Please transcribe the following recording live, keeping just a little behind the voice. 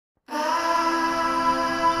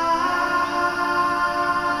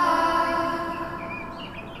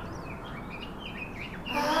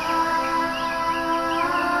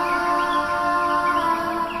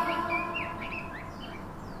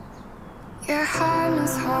your heart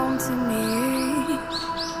is home to me.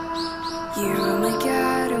 You're my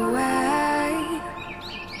getaway.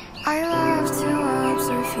 I love to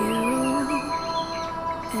observe you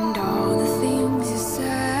and all the things you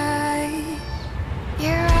say.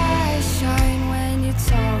 Your eyes shine when you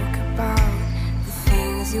talk about the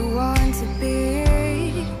things you want to be.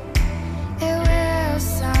 It will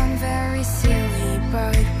sound very silly,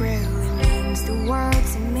 but it really means the world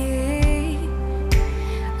to me.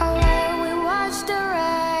 Oh, when we watch the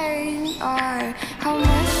rain, or how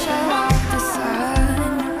much I love the sun.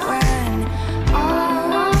 When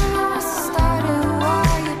all started, why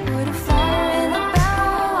you put a fire in the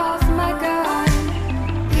barrel of my gun.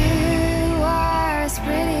 You are as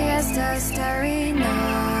pretty as the starry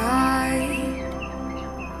night.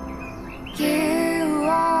 You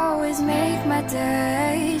always make my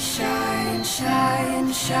day shine,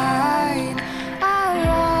 shine, shine. I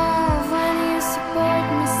love when you support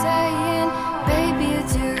me, saying, baby, you're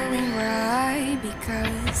doing right.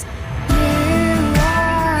 Because you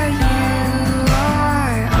are,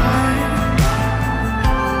 I.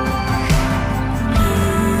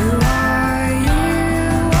 You are,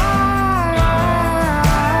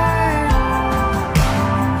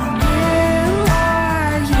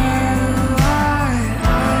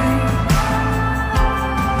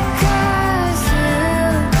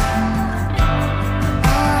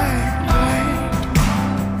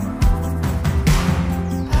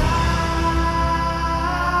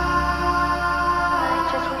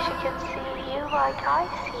 like I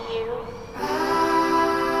see you.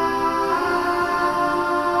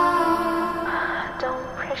 Don't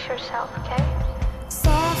press yourself, okay?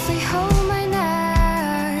 Softly hold my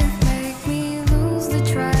neck, make me lose the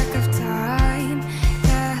track of time.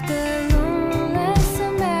 Yeah, the loneliness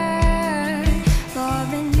of me,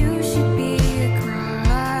 loving you should be a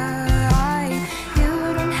crime. You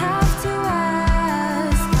don't have to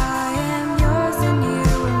ask, I am yours and you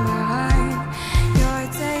are mine. Your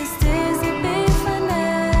taste is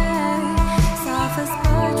a soft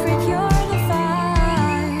portrait, you're the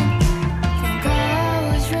fire. Van Gogh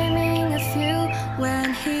was dreaming of you when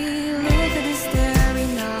he lived at the starry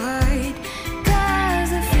night.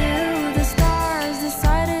 'Cause of you, the stars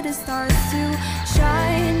decided the stars to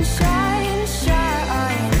shine, shine,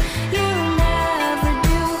 shine. You never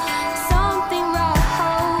do something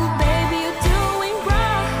wrong, baby, you're doing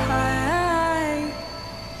right.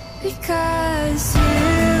 Because you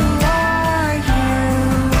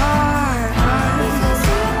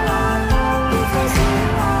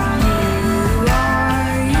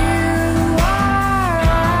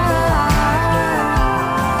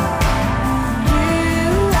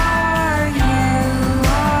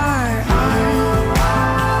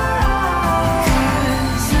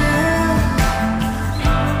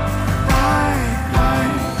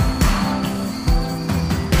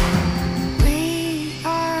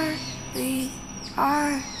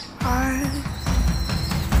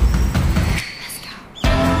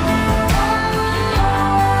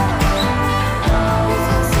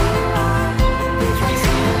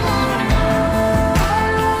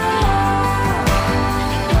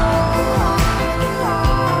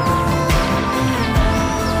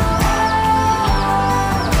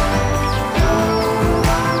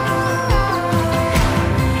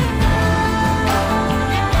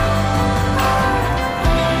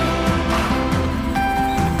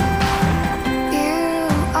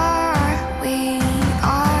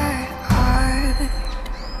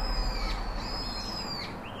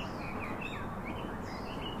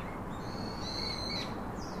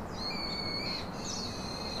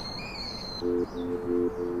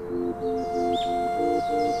Thank you.